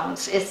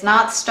stones. It's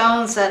not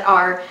stones that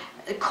are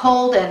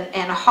cold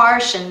and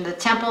harsh, and the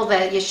temple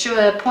that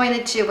Yeshua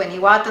pointed to when he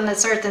walked on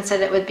this earth and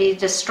said it would be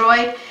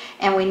destroyed,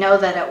 and we know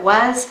that it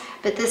was.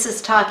 But this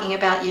is talking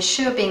about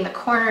Yeshua being the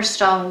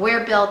cornerstone.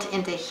 We're built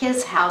into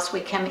his house. We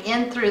come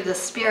in through the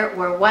Spirit.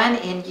 We're one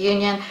in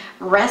union,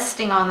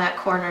 resting on that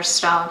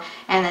cornerstone,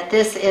 and that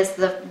this is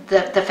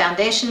the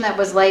foundation that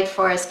was laid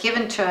for us,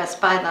 given to us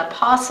by the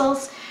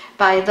apostles,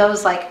 by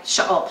those like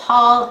Shaul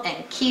Paul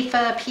and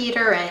Kepha,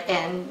 Peter,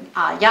 and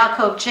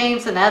Jacob,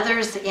 James, and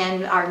others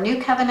in our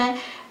new covenant.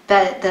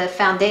 But the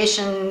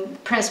foundation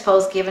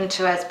principles given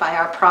to us by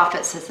our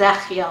prophets,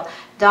 Ezekiel,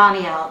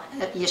 Daniel,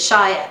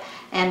 Yeshaya,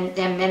 and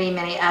many,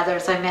 many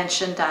others. I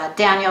mentioned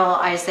Daniel,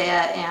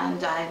 Isaiah,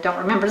 and I don't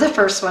remember the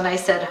first one I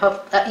said,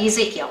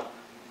 Ezekiel.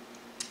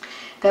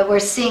 But we're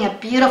seeing a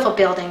beautiful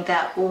building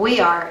that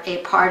we are a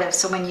part of.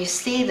 So when you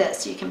see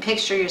this, you can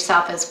picture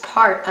yourself as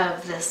part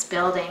of this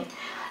building.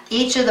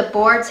 Each of the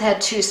boards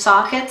had 2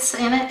 sockets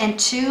in it, and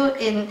 2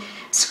 in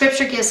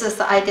Scripture gives us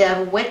the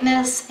idea of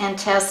witness and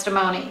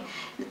testimony.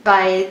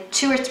 By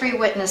 2 or 3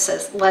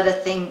 witnesses, let a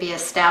thing be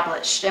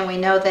established. And we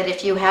know that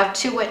if you have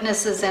 2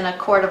 witnesses in a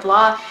court of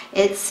law,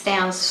 it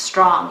stands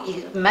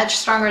strong, much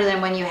stronger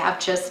than when you have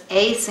just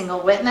a single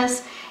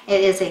witness.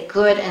 It is a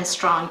good and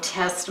strong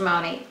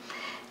testimony.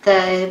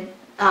 The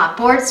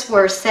boards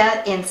were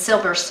set in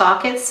silver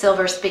sockets,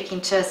 silver speaking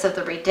to us of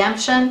the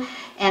redemption,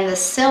 and the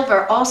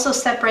silver also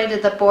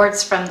separated the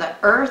boards from the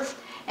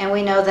earth, and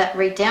we know that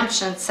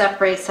redemption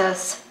separates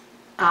us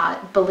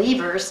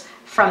believers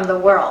from the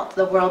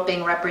world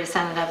being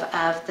representative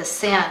of the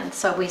sin.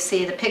 So we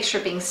see the picture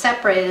being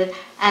separated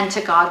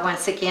unto God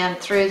once again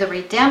through the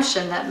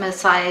redemption that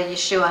Messiah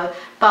Yeshua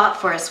bought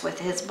for us with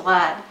his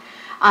blood.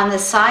 On the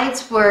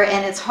sides were,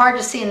 and it's hard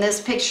to see in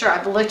this picture,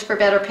 I've looked for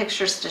better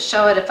pictures to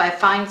show it. If I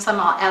find some,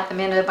 I'll add them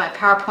into my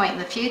PowerPoint in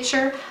the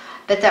future.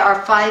 But there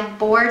are 5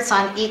 boards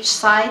on each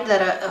side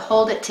that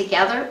hold it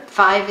together.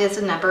 5 is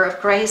a number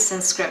of grace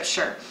in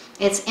Scripture.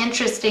 It's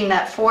interesting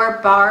that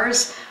 4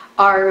 bars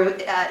are,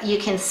 you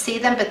can see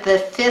them, but the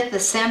 5th, the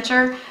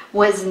center,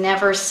 was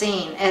never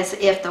seen, as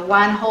if the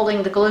one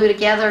holding the glue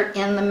together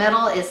in the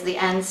middle is the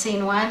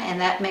unseen one,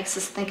 and that makes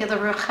us think of the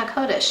Ruach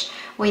HaKodesh.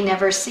 We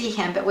never see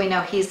him, but we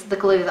know he's the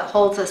glue that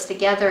holds us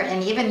together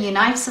and even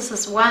unites us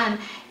as one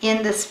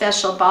in this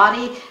special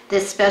body,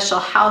 this special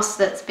house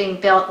that's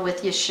being built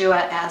with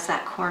Yeshua as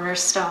that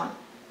cornerstone.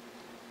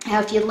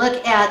 Now, if you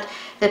look at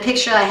the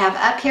picture I have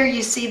up here,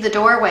 you see the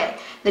doorway.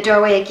 The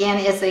doorway, again,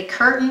 is a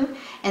curtain,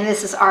 and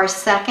this is our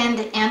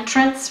second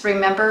entrance.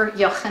 Remember,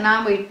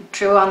 Yochanan, we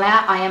drew on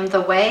that, I am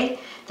the way.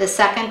 The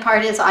second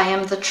part is, I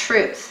am the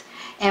truth.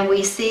 And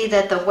we see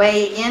that the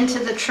way into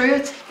the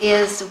truth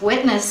is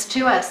witnessed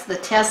to us. The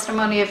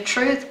testimony of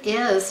truth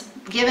is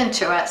given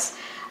to us.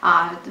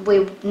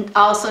 We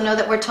also know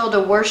that we're told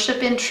to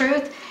worship in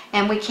truth,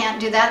 and we can't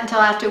do that until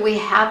after we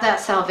have that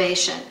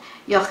salvation.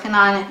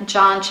 Yochanan,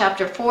 John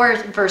chapter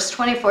 4, verse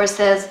 24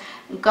 says,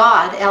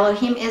 God,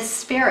 Elohim, is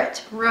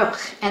spirit,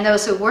 Ruach, and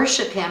those who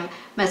worship him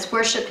must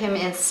worship him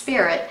in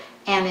spirit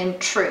and in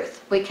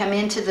truth. We come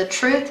into the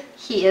truth.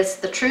 He is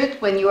the truth.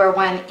 When you are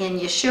one in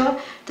Yeshua,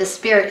 the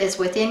Spirit is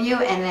within you,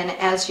 and then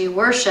as you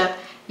worship,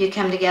 you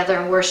come together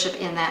and worship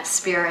in that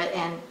Spirit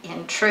and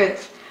in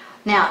truth.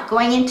 Now,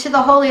 going into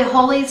the Holy of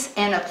Holies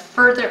and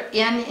further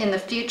in the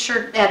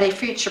future, at a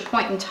future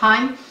point in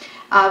time,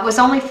 was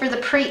only for the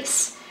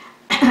priests.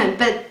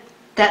 But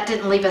that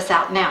didn't leave us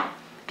out now,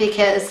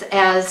 because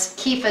as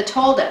Kepha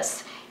told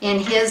us in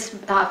his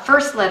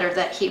first letter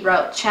that he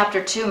wrote,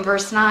 chapter 2 and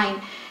verse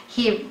 9,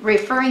 he,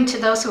 referring to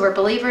those who were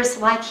believers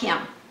like him,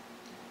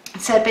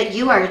 said, but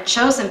you are a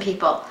chosen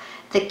people,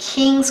 the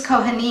king's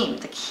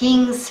Kohanim, the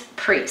king's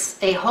priests,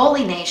 a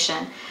holy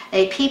nation,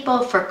 a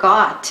people for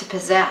God to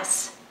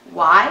possess.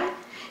 Why?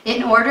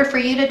 In order for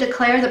you to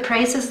declare the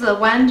praises of the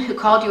one who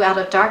called you out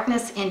of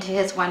darkness into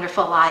his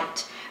wonderful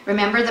light.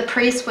 Remember, the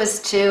priest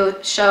was to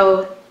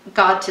show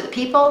God to the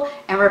people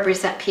and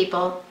represent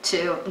people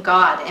to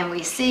God. And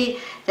we see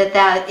that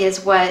that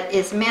is what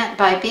is meant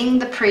by being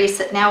the priest,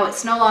 that now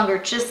it's no longer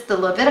just the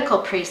Levitical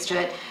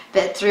priesthood,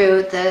 but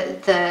through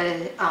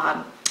the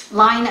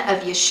line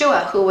of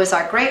Yeshua, who was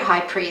our great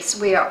high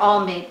priest, we are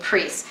all made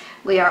priests.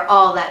 We are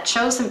all that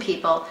chosen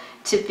people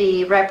to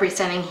be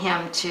representing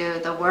him to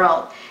the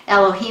world.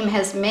 Elohim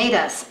has made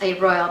us a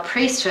royal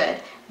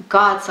priesthood,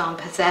 God's own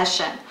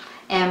possession.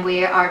 And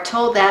we are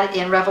told that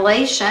in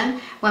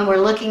Revelation, when we're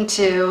looking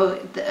to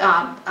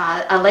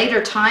a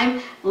later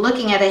time,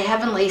 looking at a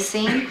heavenly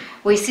scene,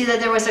 we see that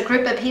there was a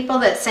group of people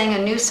that sang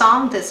a new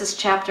song. This is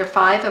chapter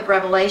 5 of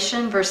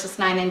Revelation, verses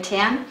 9 and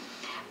 10.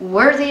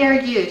 Worthy are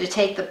you to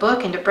take the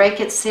book and to break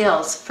its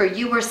seals, for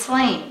you were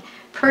slain,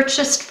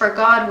 purchased for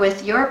God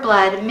with your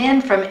blood,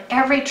 men from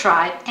every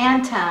tribe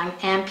and tongue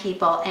and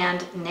people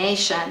and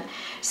nation.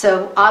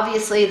 So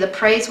obviously the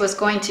praise was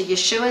going to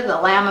Yeshua, the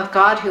Lamb of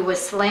God who was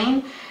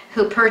slain,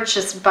 who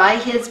purchased by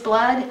his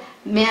blood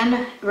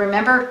men,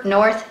 remember,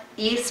 north,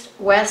 east,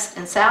 west,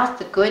 and south,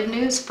 the good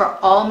news for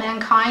all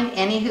mankind,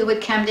 any who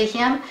would come to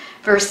him.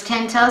 Verse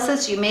 10 tells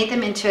us, you made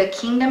them into a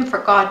kingdom for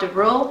God to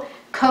rule,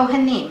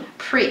 Kohanim,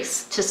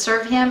 priests, to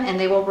serve him, and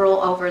they will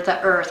rule over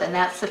the earth. And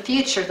that's the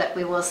future that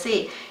we will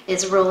see,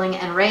 is ruling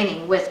and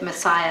reigning with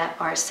Messiah,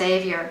 our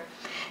Savior.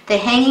 The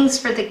hangings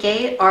for the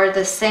gate are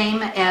the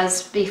same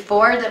as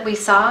before that we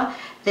saw.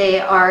 They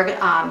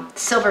are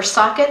silver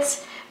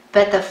sockets.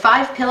 But the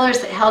 5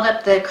 pillars that held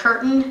up the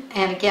curtain,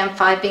 and again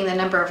 5 being the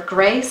number of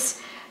grace,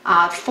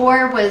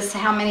 4 was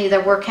how many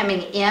there were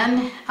coming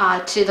in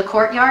to the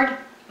courtyard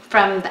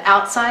from the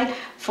outside,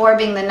 4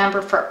 being the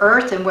number for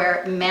earth and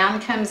where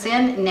man comes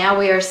in. Now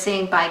we are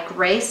seeing by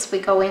grace we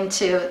go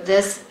into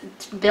this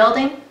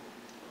building.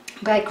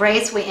 By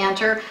grace we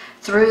enter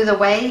through the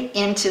way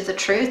into the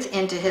truth,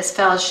 into his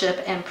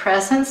fellowship and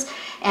presence.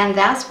 And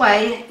that's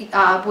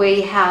why we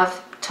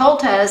have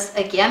told us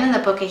again in the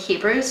book of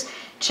Hebrews,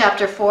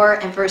 chapter 4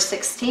 and verse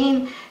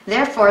 16,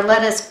 Therefore,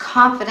 let us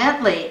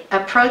confidently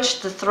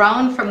approach the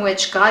throne from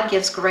which God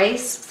gives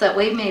grace, so that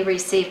we may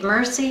receive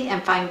mercy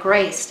and find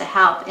grace to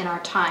help in our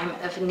time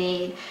of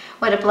need.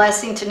 What a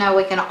blessing to know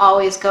we can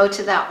always go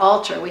to that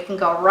altar. We can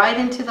go right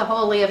into the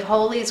Holy of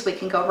Holies. We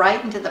can go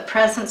right into the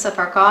presence of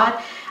our God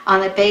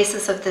on the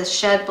basis of this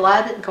shed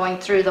blood, going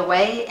through the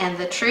way and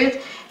the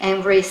truth,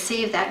 and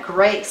receive that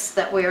grace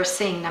that we are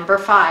seeing. Number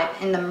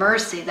 5, in the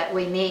mercy that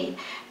we need.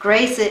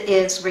 Grace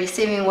is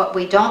receiving what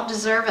we don't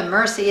deserve, and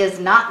mercy is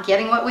not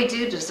getting what we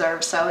do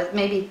deserve. So it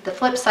may be the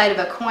flip side of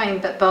a coin,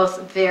 but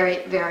both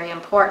very, very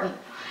important.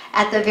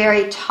 At the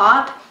very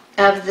top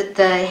of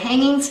the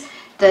hangings,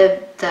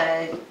 the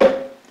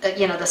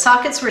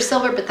sockets were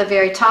silver, but the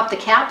very top, the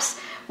caps,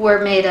 were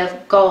made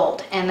of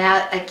gold. And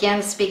that,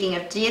 again, speaking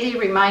of deity,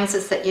 reminds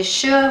us that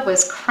Yeshua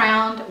was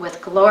crowned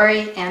with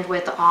glory and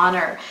with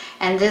honor.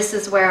 And this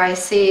is where I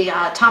see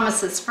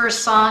Thomas's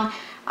first song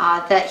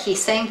that he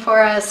sang for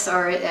us,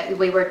 or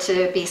we were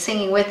to be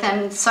singing with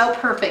him, so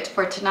perfect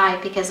for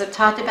tonight, because it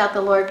talked about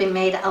the Lord being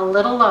made a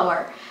little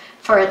lower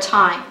for a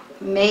time,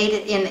 made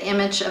in the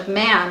image of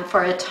man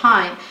for a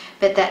time,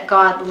 but that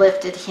God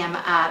lifted him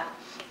up.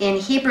 In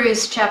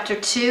Hebrews chapter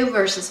 2,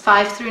 verses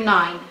 5 through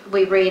 9,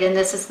 we read, and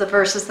this is the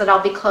verses that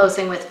I'll be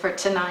closing with for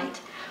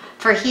tonight.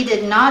 For he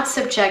did not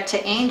subject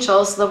to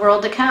angels the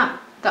world to come,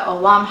 the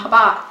Olam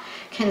Haba,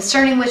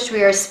 concerning which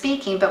we are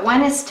speaking, but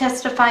one is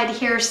testified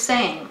here,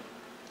 saying,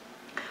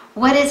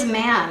 what is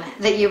man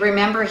that you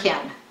remember him?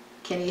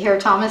 Can you hear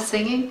Thomas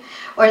singing?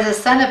 Or the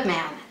Son of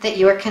Man that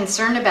you are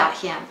concerned about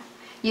him?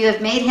 You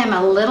have made him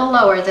a little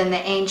lower than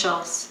the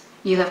angels.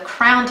 You have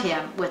crowned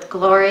him with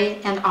glory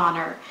and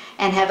honor,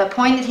 and have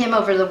appointed him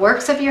over the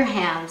works of your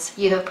hands.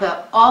 You have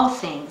put all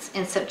things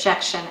in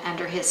subjection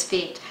under his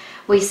feet.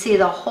 We see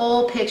the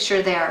whole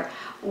picture there.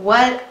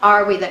 What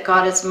are we that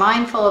God is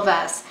mindful of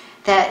us,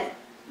 that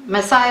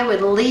Messiah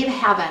would leave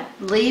heaven,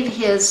 leave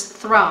his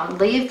throne,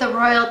 leave the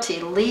royalty,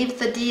 leave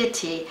the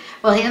deity.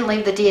 Well, he didn't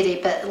leave the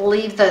deity, but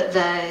leave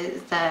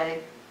the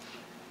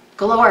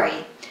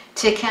glory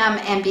to come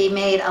and be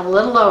made a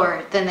little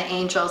lower than the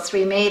angels, to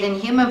be made in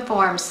human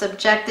form,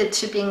 subjected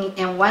to being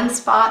in one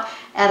spot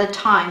at a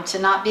time, to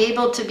not be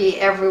able to be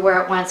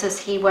everywhere at once as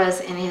he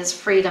was in his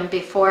freedom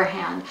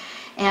beforehand.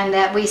 And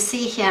that we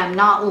see him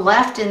not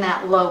left in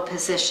that low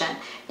position.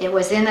 It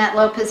was in that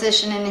low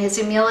position in his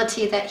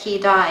humility that he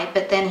died,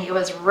 but then he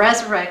was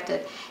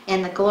resurrected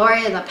in the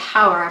glory and the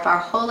power of our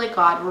holy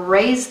God,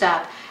 raised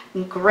up,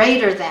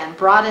 greater than,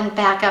 brought him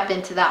back up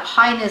into that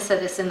highness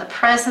that is in the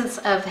presence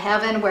of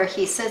heaven, where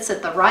he sits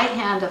at the right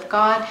hand of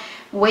God,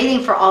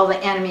 waiting for all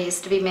the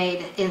enemies to be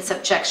made in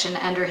subjection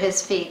under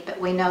his feet. But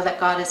we know that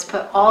God has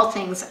put all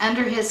things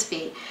under his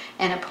feet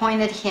and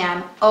appointed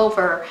him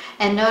over,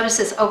 and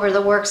notices, over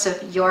the works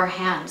of your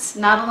hands.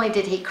 Not only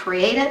did he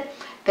create it,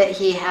 but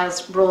he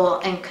has rule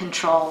and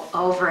control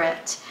over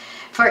it.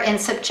 For in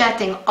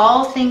subjecting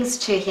all things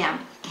to him,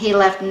 he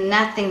left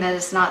nothing that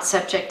is not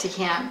subject to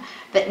him.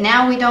 But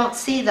now we don't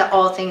see that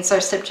all things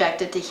are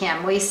subjected to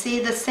him. We see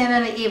the sin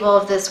and the evil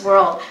of this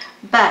world.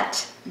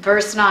 But,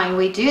 verse 9,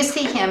 we do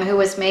see him who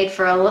was made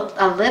for a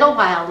little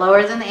while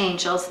lower than the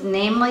angels,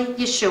 namely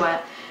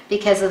Yeshua,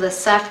 because of the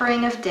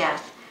suffering of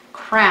death,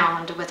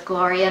 crowned with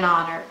glory and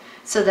honor,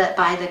 so that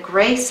by the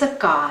grace of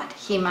God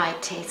he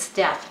might taste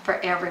death for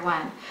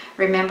everyone.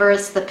 Remember,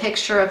 it's the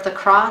picture of the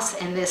cross,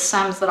 and this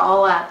sums it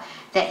all up,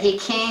 that he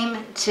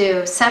came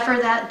to suffer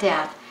that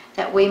death,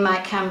 that we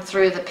might come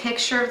through the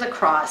picture of the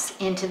cross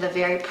into the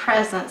very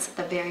presence,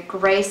 the very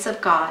grace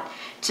of God,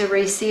 to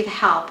receive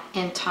help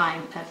in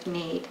time of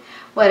need.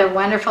 What a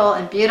wonderful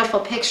and beautiful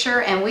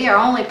picture, and we are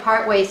only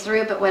part way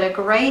through, but what a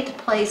great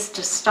place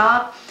to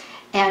stop,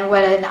 and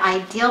what an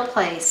ideal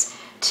place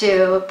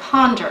to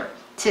ponder,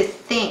 to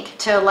think,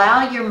 to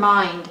allow your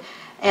mind,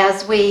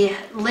 as we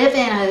live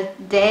in a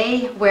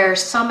day where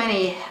so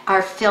many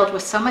are filled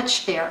with so much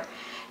fear,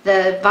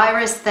 the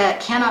virus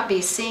that cannot be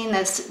seen,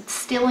 that's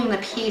stealing the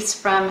peace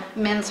from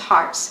men's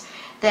hearts,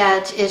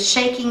 that is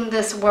shaking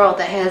this world,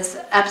 that has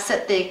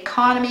upset the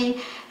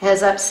economy,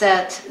 has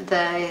upset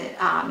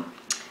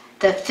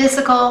the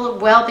physical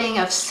well-being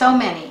of so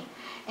many,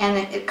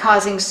 and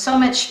causing so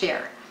much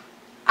fear.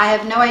 I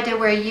have no idea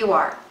where you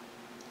are.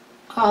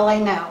 All I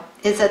know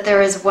is that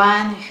there is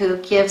one who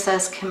gives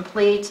us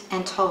complete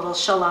and total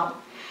shalom.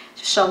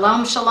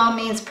 Shalom, shalom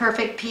means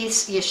perfect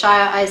peace.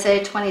 Yeshaya,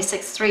 Isaiah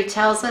 26:3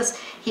 tells us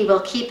he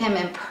will keep him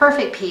in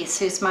perfect peace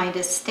whose mind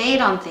is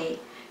stayed on thee,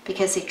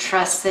 because he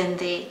trusts in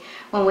thee.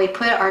 When we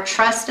put our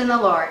trust in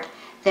the Lord,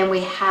 then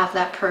we have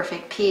that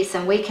perfect peace,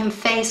 and we can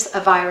face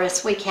a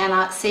virus we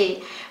cannot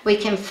see. We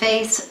can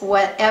face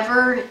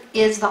whatever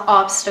is the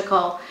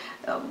obstacle,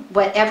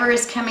 whatever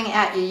is coming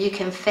at you, you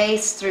can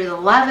face through the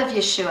love of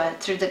Yeshua,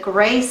 through the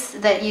grace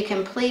that you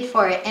can plead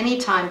for at any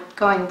time,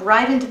 going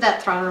right into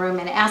that throne room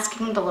and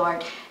asking the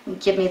Lord,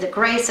 give me the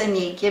grace I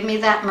need, give me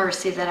that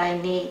mercy that I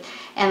need.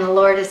 And the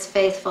Lord is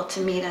faithful to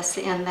meet us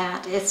in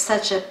that. It's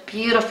such a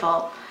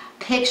beautiful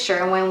picture.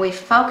 And when we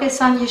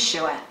focus on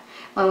Yeshua,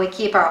 when we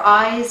keep our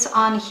eyes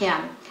on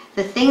him,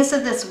 The things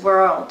of this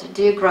world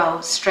do grow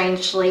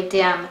strangely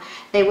dim.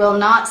 They will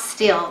not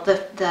steal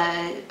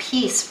the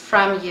peace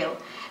from you.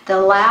 The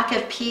lack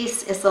of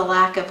peace is the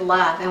lack of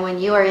love. And when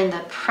you are in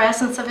the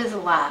presence of his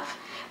love,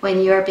 when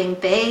you are being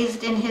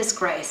bathed in his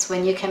grace,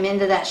 when you come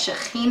into that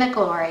Shekinah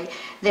glory,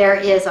 there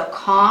is a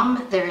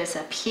calm, there is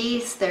a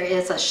peace, there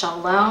is a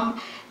shalom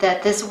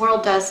that this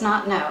world does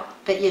not know,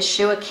 but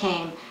Yeshua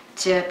came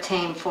to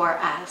obtain for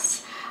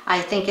us. I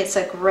think it's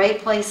a great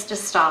place to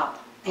stop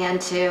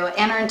and to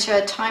enter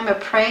into a time of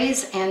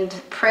praise and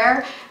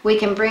prayer. We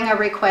can bring our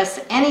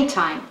requests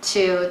anytime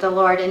to the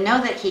Lord and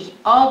know that he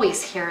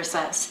always hears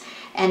us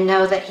and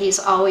know that he's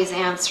always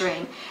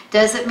answering.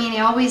 Does it mean he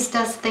always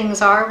does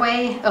things our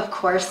way? Of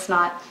course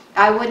not.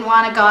 I wouldn't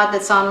want a God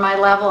that's on my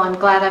level. I'm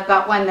glad I've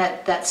got one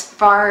that's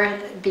far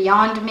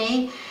beyond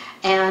me.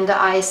 And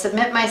I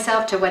submit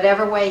myself to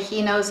whatever way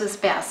he knows is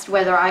best,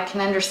 whether I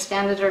can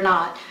understand it or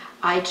not.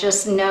 I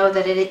just know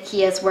that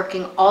he is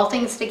working all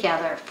things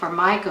together for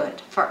my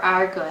good, for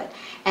our good,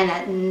 and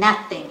that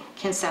nothing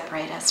can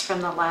separate us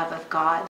from the love of God.